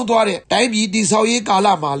ပြီးဆုံးသွားတဲ့တိုင်းပြည်တည်ဆောက်ရေးကာလ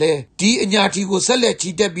မှာလဲဒီအညာထီကိုဆက်လက်ချီ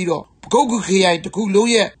တက်ပြီးတော့ပခုတ်ကူခရိုင်တစ်ခုလုံး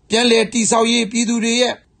ရဲ့ပြန်လည်တည်ဆောက်ရေးပြည်သူတွေ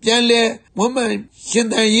ရဲ့ပြန်လည်ဝန်မှန်ရှင်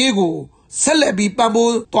သန်ရေးကိုဆက်လက်ပြီးပံ့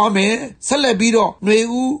ပိုးသွားမယ်ဆက်လက်ပြီးတော့ຫນွေ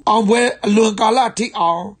ဦးအောင်ပွဲအလွန်ကာလထိ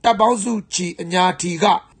အောင်တပ်ပေါင်းစုချီအညာထီက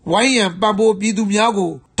ဝိုင်းရန်ပံ့ပိုးပြည်သူများ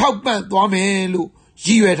ကိုထောက်ပံ့သွားမယ်လို့ရ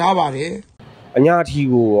ည်ရွယ်ထားပါတယ်အညာထီ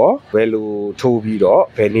ကိုရောဘယ်လိုထိုးပြီးတော့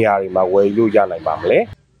ဘယ်နေရာတွေမှာဝယ်လို့ရနိုင်ပါမလဲ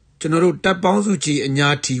ကျွန်တော်တို့တပ်ပေါင်းစုချီအညာ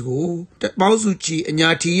ထီကိုတပ်ပေါင်းစုချီအညာ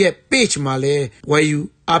ထီရဲ့ page မှာလဲဝယ်ယူ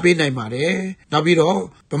အားပေးနိုင်ပါတယ်နောက်ပြီးတော့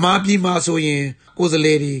ဗမာပြည်မှာဆိုရင်ကိုယ်စား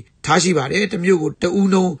လှယ်တွေထားရှိပါတယ်တမျိုးကိုတဦး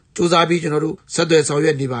နှုံးစူးစမ်းပြီးကျွန်တော်တို့ဆက်သွယ်ဆောင်ရွ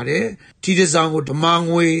က်နေပါတယ်ထီးတဆောင်ကိုဓမာ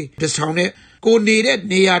ငွေတစ်ထောင်နဲ့ကိုနေတဲ့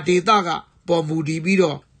နေရာဒေသကပေါ်မူတည်ပြီး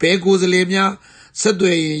တော့ဘယ်ကိုယ်စားလှယ်များဆက်သွ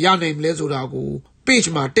ယ်ရင်ရနိုင်မလဲဆိုတာကိုpage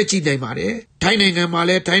မှာတက်ကြည့်နိုင်ပါတယ်ထိုင်းနိုင်ငံမှာ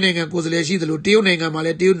လည်းထိုင်းနိုင်ငံကိုယ်စားလှယ်ရှိသလိုတရုတ်နိုင်ငံမှာလ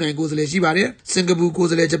ည်းတရုတ်နိုင်ငံကိုယ်စားလှယ်ရှိပါတယ်စင်ကာပူကိုယ်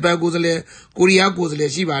စားလှယ်ဂျပန်ကိုယ်စားလှယ်ကိုရီးယားကိုယ်စားလှ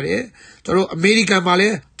ယ်ရှိပါတယ်ကျွန်တော်တို့အမေရိကန်မှာလ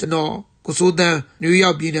ည်းကျွန်တော်ကိုစိုးတန်းနယူး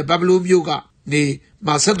ယောက်ပြည်နယ်ဘတ်ဖလိုးမြို့ကနေ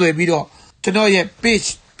မှာဆက်သွယ်ပြီးတော့ကျွန်တော်ရဲ့ page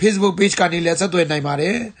Facebook page ကနေလည်းဆက်သွယ်နိုင်ပါတ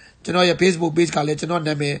ယ်ကျွန်တော်ရဲ့ Facebook page ကလည်းကျွန်တော်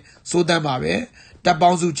နာမည်စိုးတန်းပါပဲတပ်ပေါ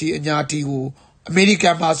င်းစုကြီးအညာတီကိုအမေရိက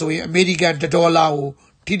န်မှာဆိုရင်အမေရိကန်$ကို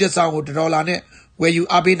ထိတဆောင်ကို$နဲ့ဝယ်ယူ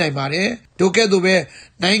အားပေးနိုင်ပါတယ်ဒုကဲ့သို့ပဲ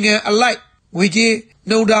နိုင်ငံအလိုက်ငွေကြေး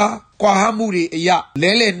နှုန်းထားကွာဟမှုတွေအရာ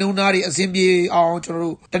လဲလှယ်နှုန်းထားတွေအဆင်ပြေအောင်ကျွန်တော်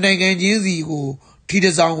တို့တနိုင်ငံချင်းစီကိုထီတ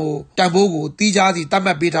ဆောင်ကိုတန်ဖိုးကိုတီးခြားစီတတ်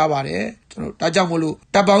မှတ်ပေးထားပါတယ်ကျွန်တော်ဒါကြောင့်မို့လို့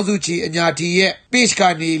တပ်ပေါင်းစုချီအညာတီရဲ့ page က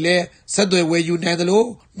နေလဲဆက်သွယ်ဝယ်ယူနိုင်သလို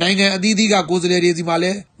နိုင်ငံအသီးသီးကကိုယ်စားလှယ်တွေစီမှာ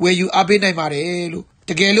လဲဝယ်ယူအားပေးနိုင်ပါတယ်လို့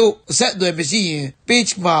တကယ်လို့အဆက်အသွယ်မရှိရင်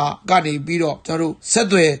page မှာကနေပြီးတော့ကျွန်တော်တို့ဆက်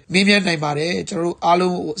သွယ်မေးမြန်းနိုင်ပါတယ်ကျွန်တော်တို့အား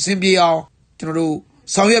လုံးအဆင်ပြေအောင်ကျွန်တော်တို့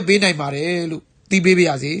ဆောင်ရွက်ပေးနိုင်ပါတယ်လို့သိပေးပါ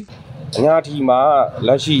ရစေအညာတီမှာလ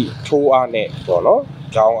က်ရှိထိုးအားနဲ့ပေါ့နော်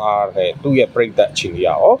ကြောင်းအားနဲ့သူ့ရဲ့ပြိတ္တအချင်းကြီး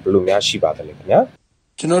ရောဘယ်လိုများရှိပါသလဲခင်ဗျာ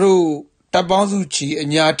ကျွန်တော်တို့တပ်ပေါင်းစုချီအ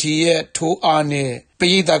ညာတီရဲ့ထိုးအားနဲ့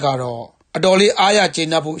ပြိတ္တကတော့အတော်လေးအားရကျေ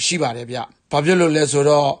နပ်ဖို့ရှိပါတယ်ဗျဘာဖြစ်လို့လဲဆို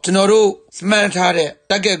တော့ကျွန်တော်တို့မှန်းထားတဲ့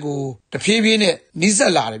တက်ကက်ကိုတဖြည်းဖြည်းနဲ့နီးစ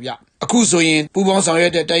ပ်လာတယ်ဗျအခုဆိုရင်ပူပေါင်းဆောင်ရွ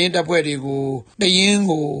က်တဲ့တရင်တပ်ဖွဲ့တွေကိုတရင်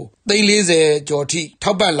ကို340ကျော်ထိ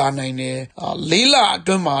ထောက်ပံ့လာနိုင်တယ်4လအ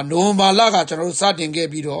တွင်းမှာနိုဝင်ဘာလကကျွန်တော်တို့စတင်ခဲ့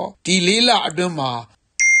ပြီးတော့ဒီ4လအတွင်းမှာ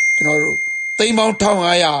ကျွန်တော်တို့သိန်းပေါင်း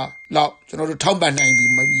1500လောက်ကျွန်တော်တို့ထောက်ပံ့နိုင်ပြီ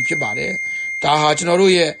ဖြစ်ပါတယ်ဒါဟာကျွန်တော်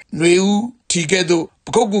တို့ရဲ့ຫນွေဦးထီကဲ့သို့ပ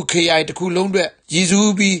ခုတ်ကူ KI တစ်ခုလုံးအတွက်ရည်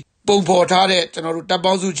စူးပြီးပုံဖော်ထားတဲ့ကျွန်တော်တို့တပ်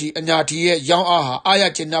ပေါင်းစုကြီးအညာတီရဲ့ရောင်းအားဟာအားရ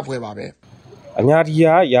ကျေနပ်ဖွယ်ပါပဲအညာတီ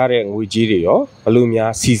ရတဲ့ငွေကြေးတွေရောဘယ်လို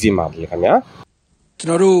များစီစဉ်ပါလဲခင်ဗျာကျွန်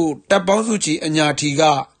တော်တို့တပ်ပေါင်းစုကြီးအညာတီက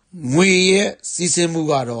ငွေရဲ့စီစဉ်မှု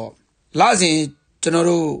ကတော့လစဉ်ကျွန်တော်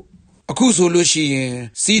တို့အခုဆိုလို့ရှိရင်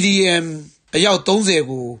CDM အယောက်30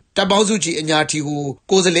ကိုတပ်ပေါင်းစုကြီးအညာတီကို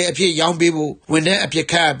ကိုယ်စားလှယ်အဖြစ်ရောင်းပေးဖို့ဝန်ထမ်းအဖြစ်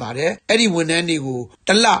ခန့်အပ်ပါတယ်အဲ့ဒီဝန်ထမ်းတွေကိုတ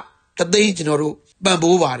စ်လတစ်သိန်းကျွန်တော်တို့ပံ့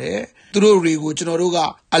ပိုးပါတယ်သူတို့တွေကိုကျွန်တော်တို့က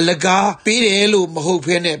အလကားပေးတယ်လို့မဟုတ်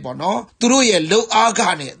ဘဲနဲ့ပေါ့နော်သူတို့ရဲ့လှုပ်အားက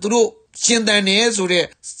နဲ့သူတို့ရှင်သန်နေဆိုတဲ့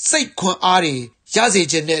စိတ်ခွန်အားတွေရစေ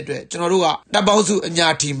ခြင်းတဲ့အတွက်ကျွန်တော်တို့ကတပ်ပေါင်းစုအညာ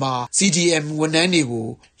တီမှာ CDM ဝန်ထမ်းတွေကို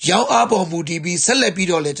ရောင်းအားပေါ်မူတည်ပြီးဆက်လက်ပြီး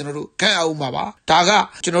တော့လဲကျွန်တော်တို့ခန့်အပ်မှာပါဒါက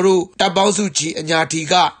ကျွန်တော်တို့တပ်ပေါင်းစုကြီးအညာတီ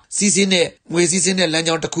ကစီစဉ်တဲ့ငွေစီစဉ်တဲ့လမ်း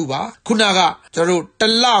ကြောင်းတစ်ခုပါခုနကကျွန်တော်တို့တ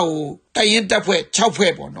စ်လကိုတရင်တပ်ဖွဲ့6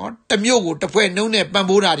ဖွဲ့ပေါ့နော်တစ်မြို့ကိုတစ်ဖွဲ့နှုံးနဲ့ပံ့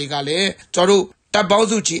ပိုးတာတွေကလည်းကျွန်တော်တို့တပ်ပေါင်း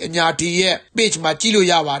စုကြီးအညာတီရဲ့ page မှာကြည့်လို့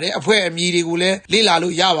ရပါတယ်အဖွဲ့အမည်တွေကိုလည်းလေ့လာ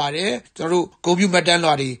လို့ရပါတယ်ကျွန်တော်တို့ဂုဏ်ပြုမှတ်တမ်း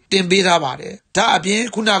လွှာတွေတင်ပေးထားပါတယ်ဒါအပြင်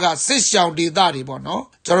ခုနကစစ်ရှောင်းဒေသတွေပေါ့နော်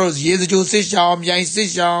ကျွန်တော်တို့ရေစကြိုစစ်ရှောင်းမြိုင်စစ်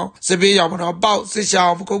ရှောင်းစပေးရှောင်းပေါ့နော်ပေါက်စစ်ရှော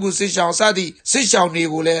င်းပခုတ်ကူစစ်ရှောင်းစသည့်စစ်ရှောင်းတွေ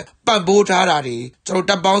ကိုလည်းပံ့ပိုးထားတာတွေကျွန်တော်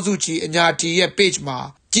တပ်ပေါင်းစုကြီးအညာတီရဲ့ page မှာ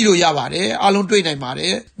ကြည့်လို့ရပါတယ်အားလုံးတွေ့နိုင်ပါတ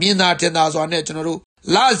ယ်မြင်သာထင်သာစွာနဲ့ကျွန်တော်တို့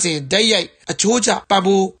လစဉ်ဓာတ်ရိုက်အချိုးချပံ့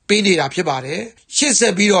ပိုးပေးနေတာဖြစ်ပါတယ်ရှစ်ဆ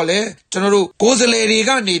က်ပြီးတော့လဲကျွန်တော်တို့ကိုယ်စားလှယ်တွေ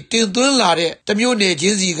ကနေတင်သွင်းလာတဲ့တမျိုးနယ်ချ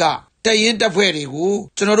င်းစီကတရင်တပ်ဖွဲ့တွေကို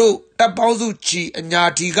ကျွန်တော်တို့တပ်ပေါင်းစုချီအညာ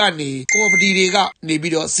တီကနေကော်မတီတွေကနေ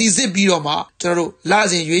ပြီးတော့စီစစ်ပြီးတော့မှကျွန်တော်တို့လ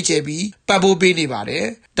စဉ်ရွေးချယ်ပြီးပံ့ပိုးပေးနေပါတယ်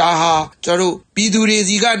ဒါဟာကျွန်တော်တို့ပြည်သူတွေ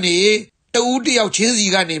စီကနေတဦးတယောက်ချင်းစီ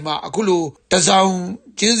ကနေမှအခုလိုတစောင်း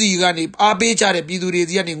ချင်းစီကနေအားပေးကြတဲ့ပြည်သူတွေ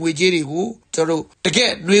စီကနေငွေကြေးတွေကိုကျွန်တော်တို့တကယ်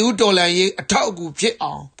ຫນွေဦးတော်လှန်ရေးအထောက်အကူဖြစ်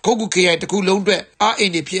အောင်ခုတ်ကူ KI တစ်ခုလုံးအတွက်အားအ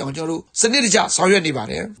င်တွေဖြစ်အောင်ကျွန်တော်တို့စနစ်တကျဆောင်ရွက်နေပါ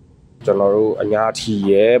တယ်ကျွန်တော်တို့အညာတီ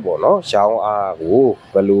ရဲ့ပေါ့နော်ရောင်းအားကို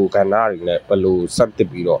ဘယ်လိုကဏ္ဍတွေနဲ့ဘယ်လိုစက်တစ်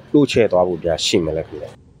ပြီးတော့လှုပ်ချဲသွားဖို့ပြရှိမလဲခင်ဗျ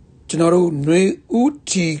ကျွန်တော်တို့ຫນွေဦး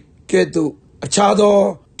တီကဲ့သို့အခြားသော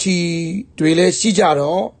ထီတွေလည်းရှိကြ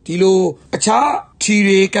တော့ဒီလိုအခြားထီ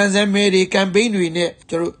တွေကန်ဆယ်မဲတွေကမ်ပိန်းတွေနဲ့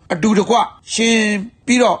ကျွန်တော်အတူတကွရှင်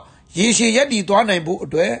ပြီးတော့ရေရှည်ရက်တည်သွားနိုင်ဖို့အ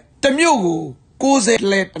တွက်တမျိုးကို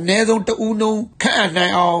60လက်အနည်းဆုံးတဦးနှုံးခန့်အပ်နို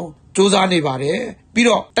င်အောင်စ조사နေပါတယ်ပြီး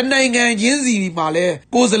တော့တနိုင်ငံချင်းစီမှာလည်း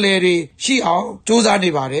ကိုယ်စားလှယ်တွေရှိအောင်စ조사နေ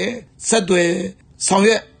ပါတယ်ဆက်သွယ်ဆောင်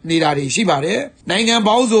ရွက်နေတာတွေရှိပါတယ်နိုင်ငံ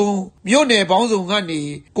ပေါင်းစုံမြို့နယ်ပေါင်းစုံကနေ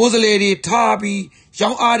ကိုယ်စားလှယ်တွေထားပြီးရော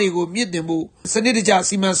င်းအားတွေကိုမြင့်တင်ဖို့စနစ်တကျ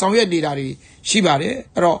စီမံဆောင်ရွက်နေတာတွေရှိပါတယ်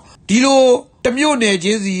အဲ့တော့ဒီလို တမျိုးနယ်ချ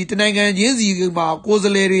င်းစီတနိုင်ငံချင်းစီမှာကိုယ်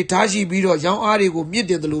စားလှယ်တွေထားရှိပြီးတော့ရောင်းအားတွေကိုမြင့်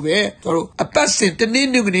တင်တယ်လို့ပဲကျွန်တော်တို့အပတ်စဉ်တနေ့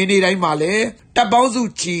နေ့ကနေတိုင်းမှာလဲတပ်ပေါင်းစု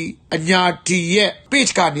ချီအညာတီရဲ့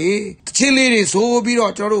page ကနေတချင်းလေးတွေဆိုပြီး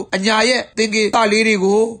တော့ကျွန်တော်တို့အညာရဲ့သင်္ကေတလေးတွေ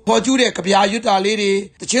ကိုပေါ်ကျူးတဲ့ကြပြရွတ်တာလေးတွေ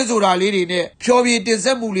တချင်းဆိုတာလေးတွေနဲ့ဖြောပြတင်ဆ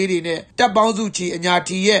က်မှုလေးတွေနဲ့တပ်ပေါင်းစုချီအညာ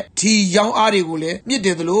တီရဲ့ဒီရောင်းအားတွေကိုလည်းမြင့်တ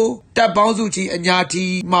င်တယ်လို့တပ်ပေါင်းစုချီအညာတီ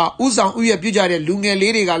မှာဥဆောင်ဥရပြုကြတဲ့လူငယ်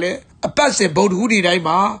လေးတွေကလည်းအပတ်စဉ်ဗုဒ္ဓဟူးနေ့တိုင်း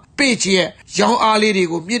မှာ page ရဲ့ရောင်းအားလေးတွေ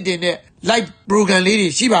ကိုမြင့်တင်တဲ့ live program လေးတွေ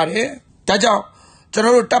ရှိပါတယ်ဒါကြောင့်ကျွန်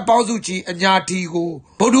တော်တို့တပ်ပေါင်းစုချီအညာတီကို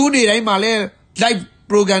ဗုဒ္ဓဟူးနေ့တိုင်းမှာလည်း live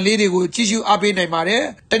program လေးတွေကိုကြည့်ရှုအားပေးနိုင်ပါတယ်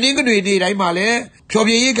တနင်္ဂနွေနေ့တိုင်းမှာလည်းဖျော်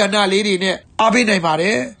ဖြေရေးကဏ္ဍလေးတွေနဲ့အားပေးနိုင်ပါတ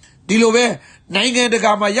ယ်ဒီလိုပဲနိုင်ငံတ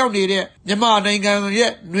ကာမှာရောက်နေတဲ့မြန်မာနိုင်ငံ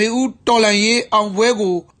ရဲ့ຫນွေဦးတော်လှန်ရေးအောင်ပွဲ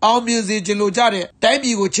ကိုအောင်မြင်စေချင်လို့ကြတဲ့တိုင်းပြ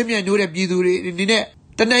ည်ကိုချစ်မြတ်နိုးတဲ့ပြည်သူတွေအနေနဲ့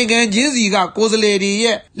တနိုင်ငံချင်းစီကကိုယ်စားလှယ်တွေ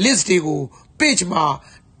ရဲ့ list တွေကို page မှာ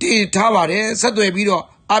တင်ထားပါတယ်ဆက်သွယ်ပြီးတော့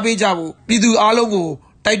အားပေးကြဖို့ပြည်သူအားလုံးကို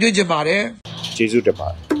တိုက်တွန်းချင်ပါတယ်ကျေးဇူးတင်ပါ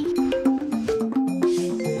တယ်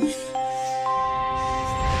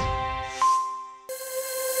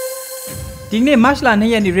ဒီနေ့မတ်လ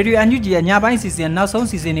2ရက်နေ့ RadioNUG ရဲ့ညပိုင်းစီစဉ်နောက်ဆုံး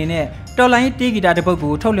စီစဉ်နေနဲ့တော်လိုင်းတေးဂီတာတစ်ပုဒ်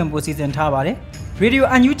ကိုထုတ်လွှင့်ဖို့စီစဉ်ထားပါတယ်။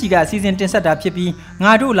 RadioNUG ကစီစဉ်တင်ဆက်တာဖြစ်ပြီး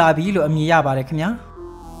ငါတို့လာပြီလို့အမည်ရပါတယ်ခင်ဗျာ။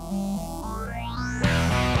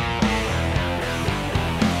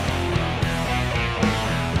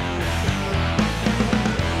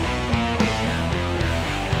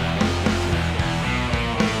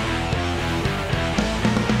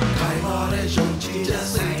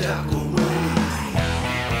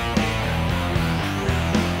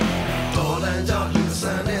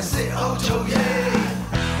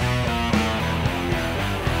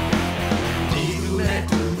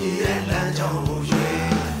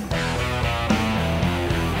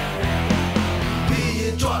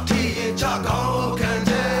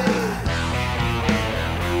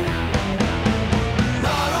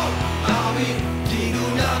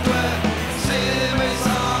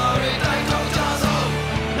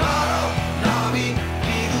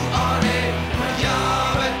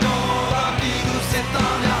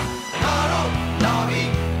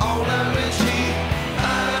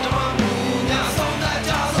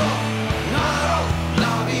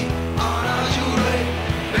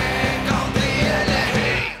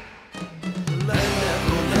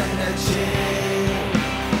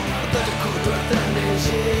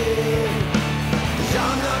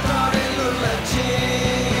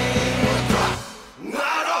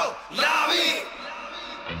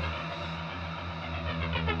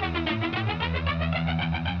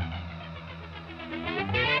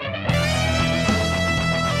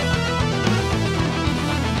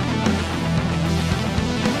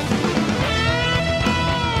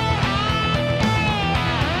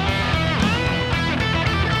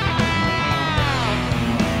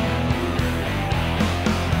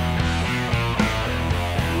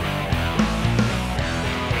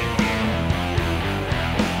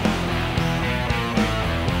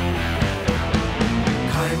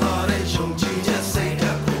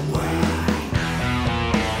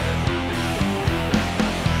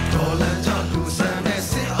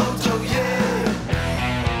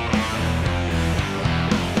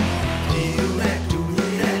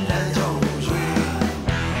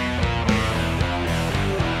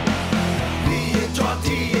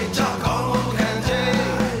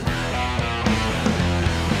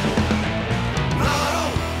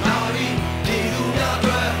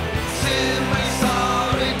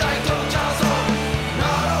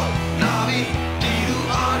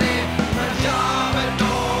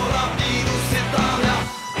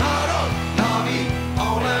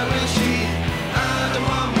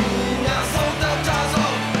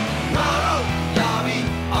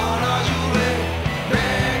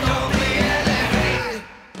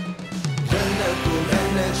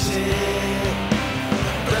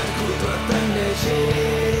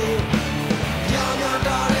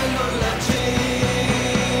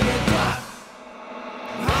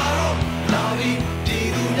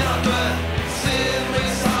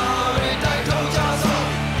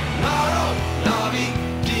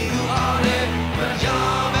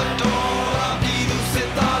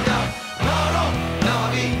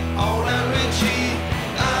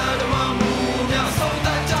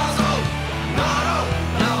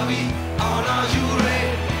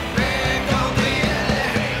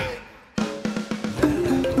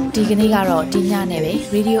ဒီကနေ့ကတော့ဒီညနဲ့ပဲ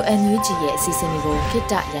RadioNUG ရဲ့အစီအစဉ်လေးကိုခਿੱ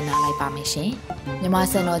တရနာလိုက်ပါမယ်ရှင်။မြန်မာ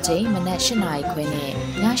စံတော်ချိန်မနက်၈:နာရီခွဲနဲ့ည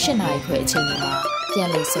8:နာရီခွဲအချိန်တွေမှာပြန်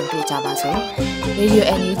လည်ဆုံတွေ့ကြပါစို့။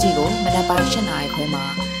 RadioNUG ကိုမနက်ပိုင်း8:နာရီခွဲမှာ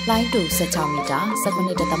လိုင်းတူ16မီတာ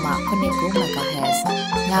19.9 MHz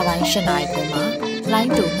ညပိုင်း8နာရီခွဲမှာလို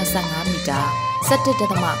င်းတူ25မီတာ17.94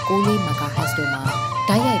 MHz တို့မှာ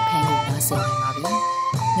ဓာတ်ရိုက်ဖမ်းလို့နားဆင်နိုင်ပါပြီ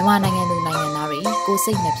။မြန်မာနိုင်ငံသူနိုင်ငံသားတွေကို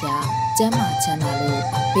စိတ်နှပြကျန်းမာချမ်းသာလို့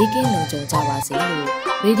ဘေးကင်းလုံခြုံကြပါစေလို့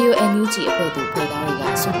Radio NUG အဖွဲ့သူဖွဲ့သားတွေက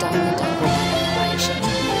ဆုတောင်းမြတ်တာပို့နေပါတယ်ရှင်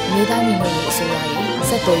။မြေသားညီမတွေအစိုးရရဲ့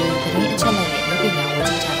စက်တော်ရင်သတင်းအချက်အလက်တွေပညာဝန်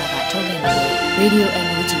ကြီးဌာနကထုတ်လွှင့်နေတဲ့ Radio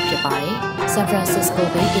NUG ဖြစ်ပါတယ်။ San Francisco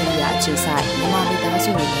Bay Area အခြေစိုက်မြန်မာမိသား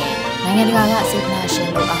စုတွေနဲ့နိုင်ငံတကာကစေတနာရှင်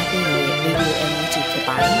တို့အားပေးနေတဲ့ Radio NUG ဖြစ်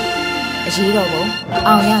ပါတယ်။အရေးတော်ပုံ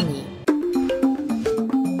အောင်ရမည်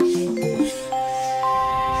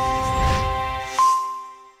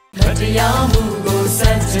တရားမှုကို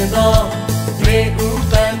စัจจသောရေ